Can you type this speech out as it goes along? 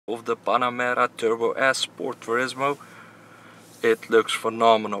of the Panamera Turbo S Sport Turismo. It looks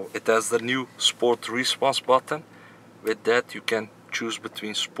phenomenal. It has the new Sport Response button. With that you can choose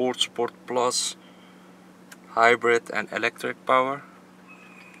between Sport, Sport Plus, Hybrid and Electric power.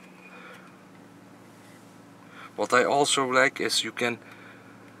 What I also like is you can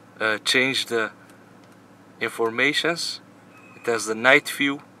change the informations. It has the night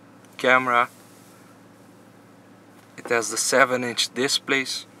view, camera. It has the 7-inch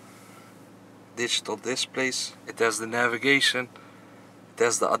displays, digital displays. It has the navigation. It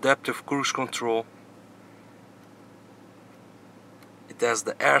has the adaptive cruise control. It has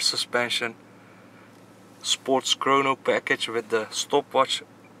the air suspension, sports chrono package with the stopwatch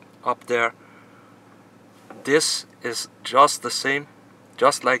up there. This is just the same,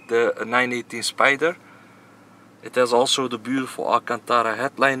 just like the 918 Spider. It has also the beautiful Alcantara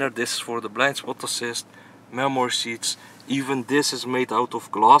headliner. This is for the blind spot assist, memory seats. Even this is made out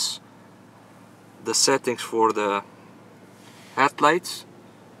of glass. The settings for the headlights.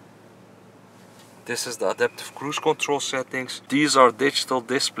 This is the adaptive cruise control settings. These are digital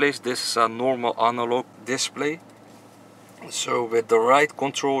displays. This is a normal analog display. So with the right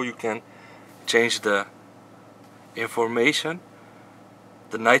control you can change the information.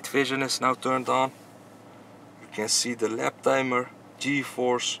 The night vision is now turned on. You can see the lap timer,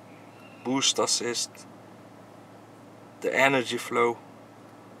 G-force, boost assist, the energy flow,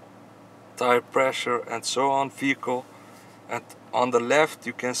 tire pressure and so on, vehicle. And on the left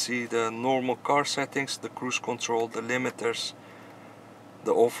you can see the normal car settings, the cruise control, the limiters,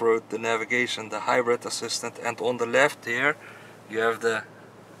 the off-road, the navigation, the hybrid assistant. And on the left here you have the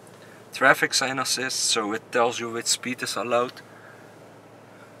traffic sign assist, so it tells you which speed is allowed.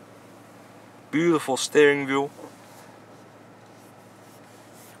 Beautiful steering wheel.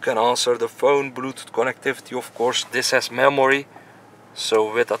 You can answer the phone, Bluetooth connectivity of course. This has memory,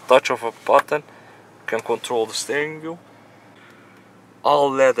 so with a touch of a button you can control the steering wheel.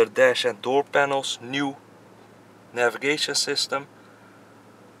 All leather dash and door panels, new navigation system.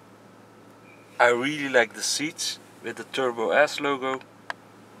 I really like the seats with the Turbo S logo.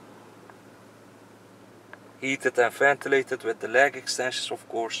 Heated and ventilated with the leg extensions of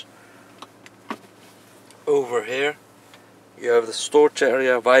course. Over here you have the storage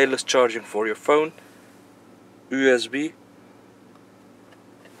area, wireless charging for your phone, USB,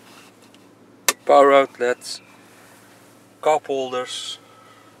 power outlets, cup holders,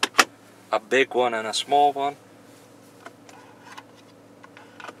 a big one and a small one.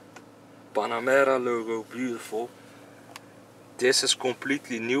 Panamera logo, beautiful. This is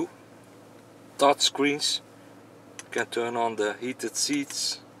completely new. Touch screens. You can turn on the heated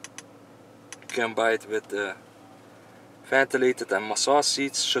seats. You can buy it with the ventilated and massage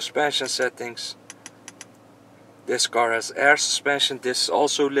seats. Suspension settings. This car has air suspension. This is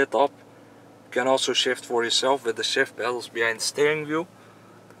also lit up. You can also shift for yourself with the shift pedals behind the steering wheel.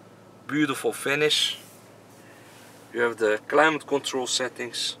 Beautiful finish. You have the climate control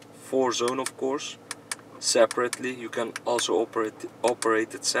settings, 4-zone of course, separately. You can also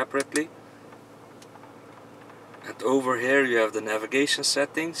operate it separately. And over here you have the navigation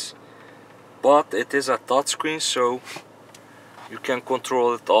settings, but it is a touchscreen, so you can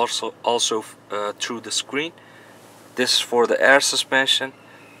control it also through the screen. This is for the air suspension.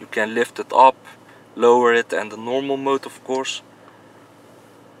 You can lift it up, lower it, and the normal mode of course.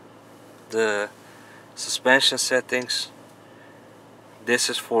 The suspension settings. This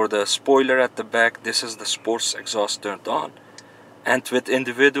is for the spoiler at the back. This is the sports exhaust turned on. And with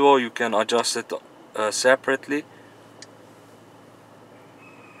individual you can adjust it separately.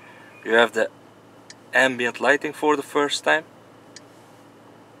 You have the ambient lighting for the first time.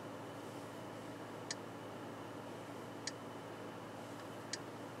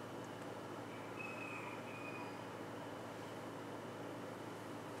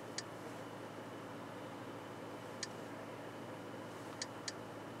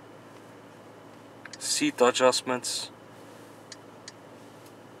 Seat adjustments.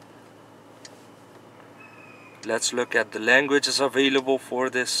 Let's look at the languages available for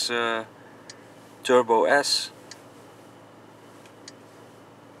this Turbo S.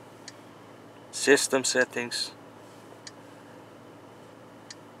 System settings.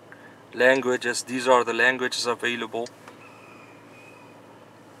 Languages, these are the languages available.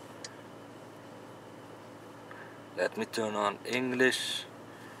 Let me turn on English.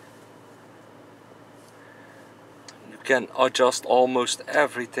 You can adjust almost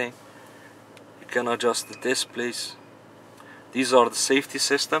everything. You can adjust the displays. These are the safety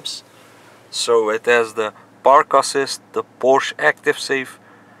systems. So it has the park assist, the Porsche active safe,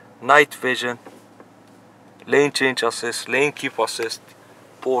 night vision, lane change assist, lane keep assist,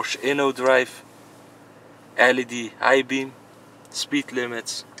 Porsche InnoDrive, LED high beam, speed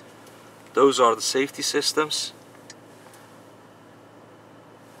limits. Those are the safety systems.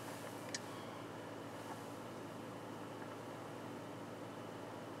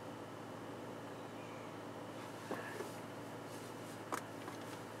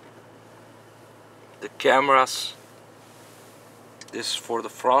 The cameras, this is for the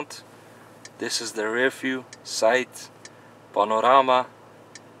front, this is the rear view, side, panorama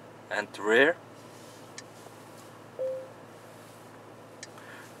and rear.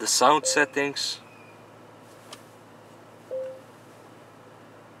 The sound settings,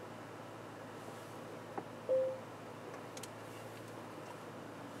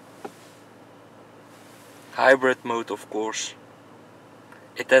 hybrid mode of course.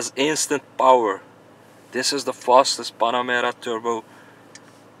 It has instant power. This is the fastest Panamera Turbo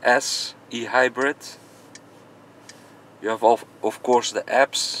S e-hybrid. You have of course the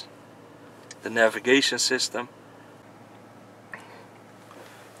apps, the navigation system.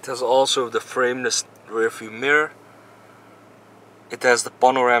 It has also the frameless rear view mirror. It has the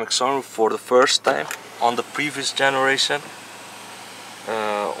panoramic sunroof for the first time. On the previous generation,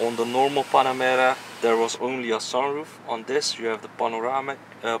 on the normal Panamera, there was only a sunroof. On this you have the panoramic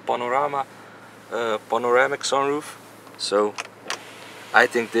sunroof. So I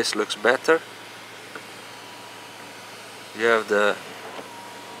think this looks better. You have the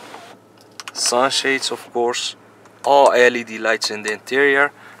sunshades of course, all LED lights in the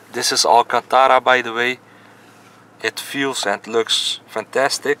interior. This is Alcantara by the way. It feels and looks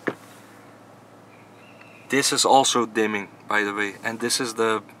fantastic. This is also dimming by the way, and this is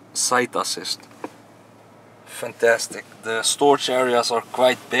the side assist. Fantastic. The storage areas are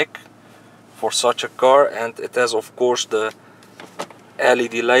quite big for such a car, and it has of course the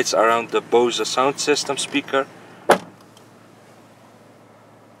LED lights around the Bose sound system speaker.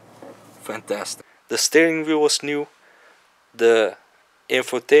 Fantastic. The steering wheel is new, the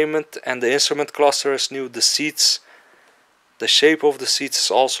infotainment and the instrument cluster is new, the seats, the shape of the seats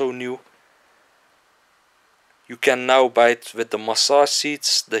is also new. You can now buy it with the massage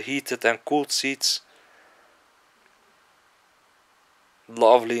seats, the heated and cooled seats.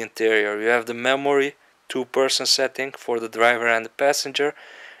 Lovely interior. You have the memory 2-person setting for the driver and the passenger.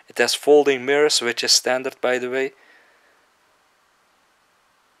 It has folding mirrors, which is standard by the way.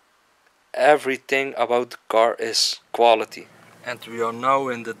 Everything about the car is quality. And we are now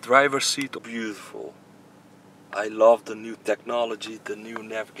in the driver's seat. Beautiful. I love the new technology, the new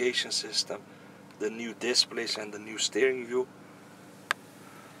navigation system, the new displays and the new steering wheel.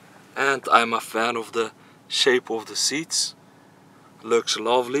 And I'm a fan of the shape of the seats. Looks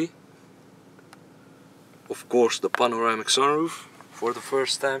lovely. Of course the panoramic sunroof for the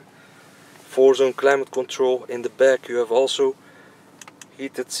first time. 4-zone climate control. In the back you have also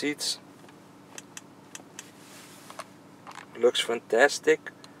heated seats. Looks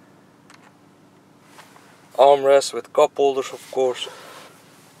fantastic. Armrest with cup holders of course.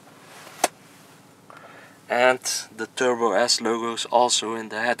 And the Turbo S logos also in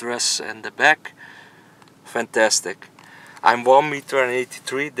the headrests and the back. Fantastic. I'm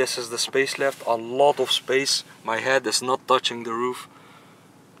 1.83 m. This is the space left. A lot of space. My head is not touching the roof.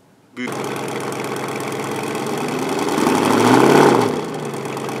 Beautiful.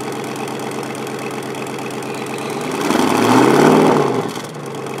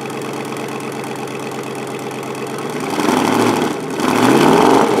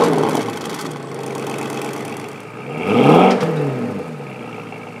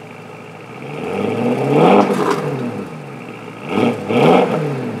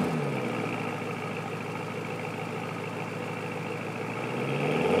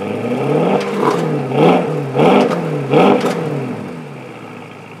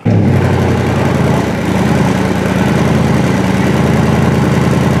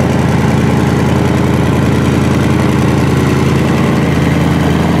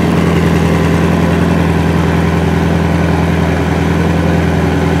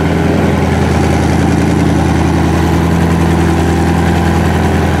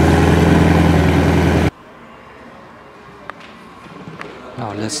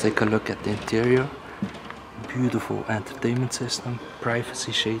 Now let's take a look at the interior. Beautiful entertainment system,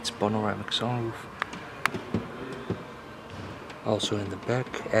 privacy shades, panoramic sunroof. Also in the back,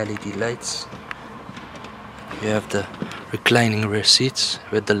 LED lights. You have the reclining rear seats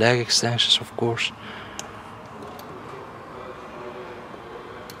with the leg extensions of course.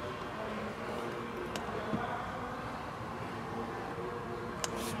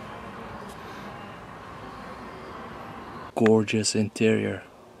 Gorgeous interior.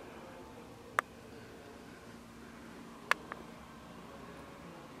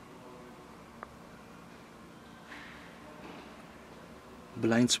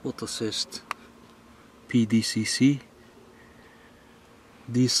 blind spot assist, PDCC.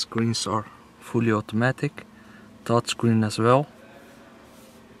 These screens are fully automatic, touchscreen as well.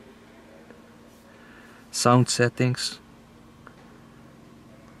 Sound settings,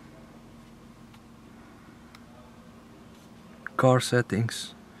 car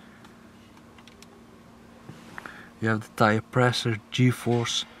settings. You have the tire pressure,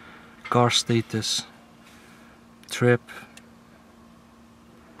 G-force, car status, trip,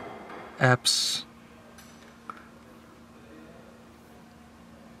 apps,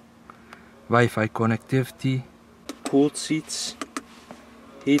 Wi-Fi connectivity, cooled seats,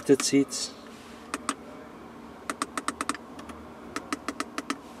 heated seats.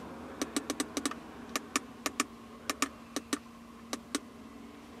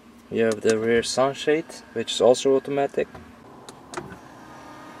 You have the rear sunshade, which is also automatic.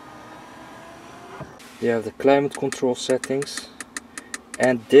 You have the climate control settings,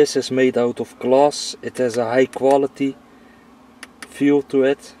 and this is made out of glass. It has a high quality feel to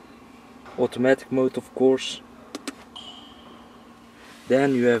it. Automatic mode, of course.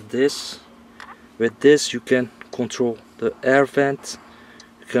 Then you have this. With this you can control the air vent,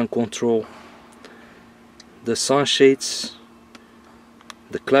 you can control the sunshades,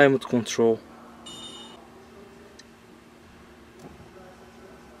 the climate control,